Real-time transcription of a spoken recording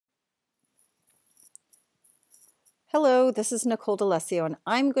Hello, this is Nicole D'Alessio, and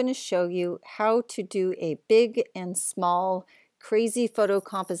I'm going to show you how to do a big and small crazy photo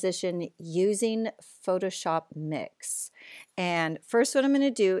composition using Photoshop Mix. And first what I'm going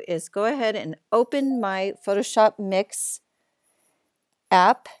to do is go ahead and open my Photoshop Mix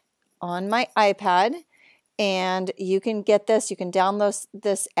app on my iPad. And you can get this, you can download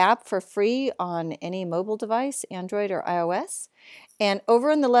this app for free on any mobile device, Android or iOS. And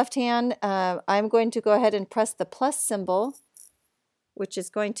over on the left hand, I'm going to go ahead and press the plus symbol, which is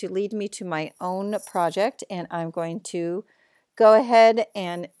going to lead me to my own project. And I'm going to go ahead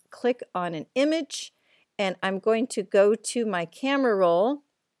and click on an image. And I'm going to go to my camera roll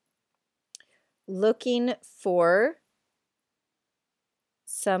looking for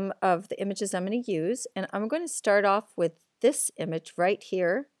some of the images I'm going to use, and I'm going to start off with this image right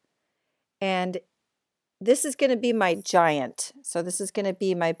here, and this is going to be my giant. So this is going to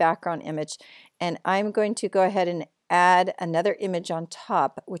be my background image, and I'm going to go ahead and add another image on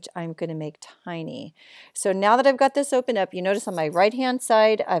top, which I'm going to make tiny. So now that I've got this open up, you notice on my right hand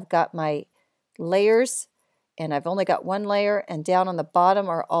side I've got my layers, and I've only got one layer, and down on the bottom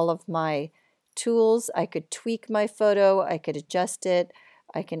are all of my tools. I could tweak my photo, I could adjust it,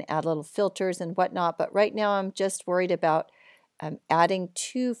 I can add little filters and whatnot, but right now I'm just worried about adding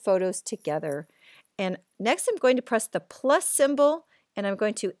two photos together. And next I'm going to press the plus symbol, and I'm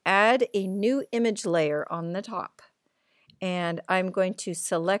going to add a new image layer on the top. And I'm going to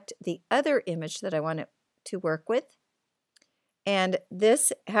select the other image that I want to work with. And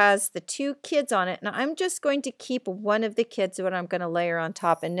this has the two kids on it. Now I'm just going to keep one of the kids what I'm going to layer on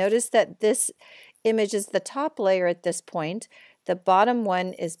top. And notice that this image is the top layer at this point. The bottom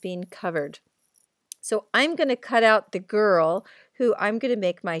one is being covered. So I'm going to cut out the girl who I'm going to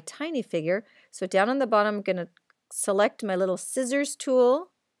make my tiny figure. So down on the bottom I'm going to select my little scissors tool.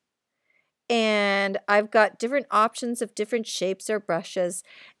 And I've got different options of different shapes or brushes.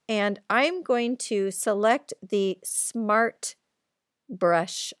 And I'm going to select the Smart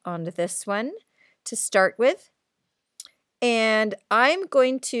brush onto this one to start with. And I'm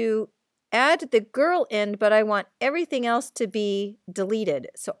going to add the girl in, but I want everything else to be deleted.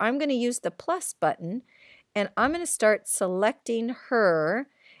 So I'm going to use the plus button, and I'm going to start selecting her.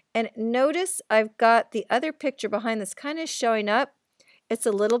 And notice I've got the other picture behind that's kind of showing up. It's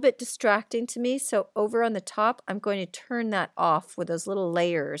a little bit distracting to me, so over on the top I'm going to turn that off with those little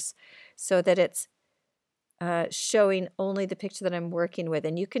layers so that it's showing only the picture that I'm working with.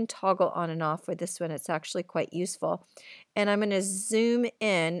 And you can toggle on and off with this one. It's actually quite useful. And I'm going to zoom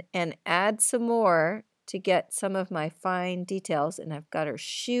in and add some more to get some of my fine details. And I've got her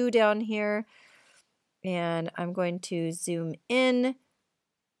shoe down here. And I'm going to zoom in.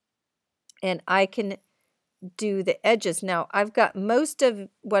 And I can do the edges. Now, I've got most of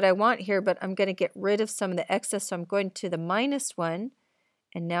what I want here, but I'm going to get rid of some of the excess. So I'm going to the minus one.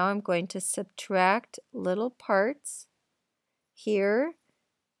 And now I'm going to subtract little parts here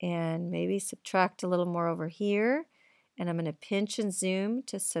and maybe subtract a little more over here. And I'm going to pinch and zoom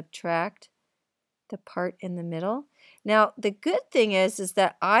to subtract the part in the middle. Now, the good thing is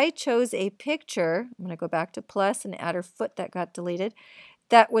that I chose a picture. I'm going to go back to plus and add her foot that got deleted.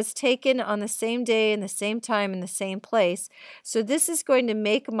 That was taken on the same day and the same time in the same place. So this is going to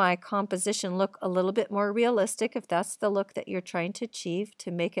make my composition look a little bit more realistic if that's the look that you're trying to achieve,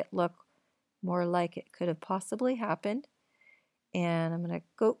 to make it look more like it could have possibly happened. And I'm going to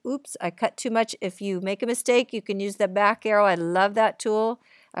go, oops, I cut too much. If you make a mistake, you can use the back arrow. I love that tool.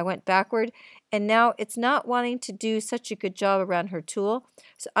 I went backward. And now it's not wanting to do such a good job around her tool.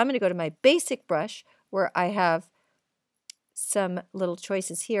 So I'm going to go to my basic brush where I have some little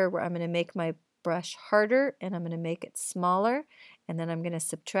choices here where I'm going to make my brush harder and I'm going to make it smaller, and then I'm going to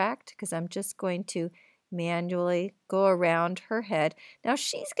subtract because I'm just going to manually go around her head. Now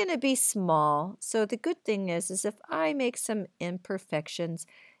she's going to be small, so the good thing is if I make some imperfections,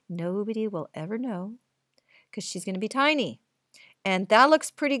 nobody will ever know because she's going to be tiny. And that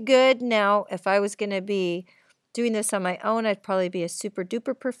looks pretty good. Now if I was going to be doing this on my own, I'd probably be a super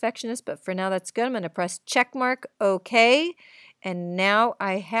duper perfectionist, but for now that's good. I'm going to press check mark, OK, and now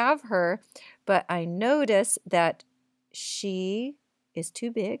I have her, but I notice that she is too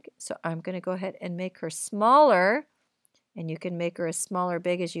big, so I'm going to go ahead and make her smaller, and you can make her as small or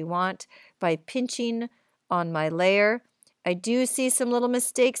big as you want by pinching on my layer. I do see some little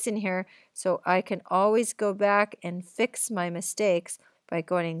mistakes in here, so I can always go back and fix my mistakes by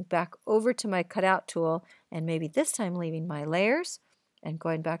going back over to my cutout tool and maybe this time leaving my layers and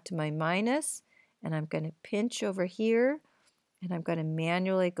going back to my minus, and I'm going to pinch over here and I'm going to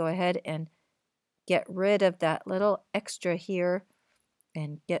manually go ahead and get rid of that little extra here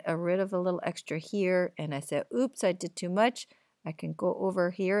and get rid of a little extra here. And I said, oops, I did too much. I can go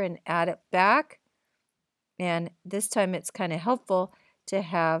over here and add it back. And this time it's kind of helpful to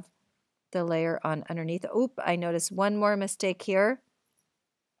have the layer on underneath. Oop, I noticed one more mistake here.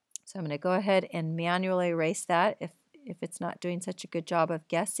 So I'm going to go ahead and manually erase that if it's not doing such a good job of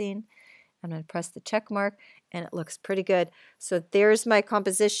guessing. I'm going to press the check mark and it looks pretty good. So there's my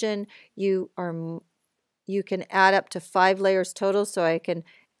composition. You can add up to 5 layers total, so I can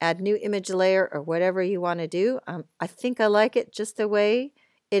add new image layer or whatever you want to do. I think I like it just the way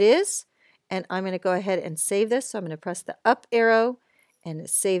it is, and I'm going to go ahead and save this. So I'm going to press the up arrow and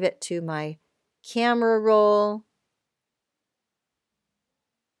save it to my camera roll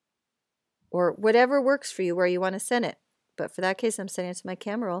or whatever works for you where you want to send it. But for that case, I'm sending it to my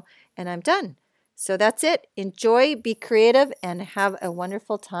camera roll and I'm done. So that's it. Enjoy, be creative, and have a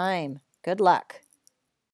wonderful time. Good luck.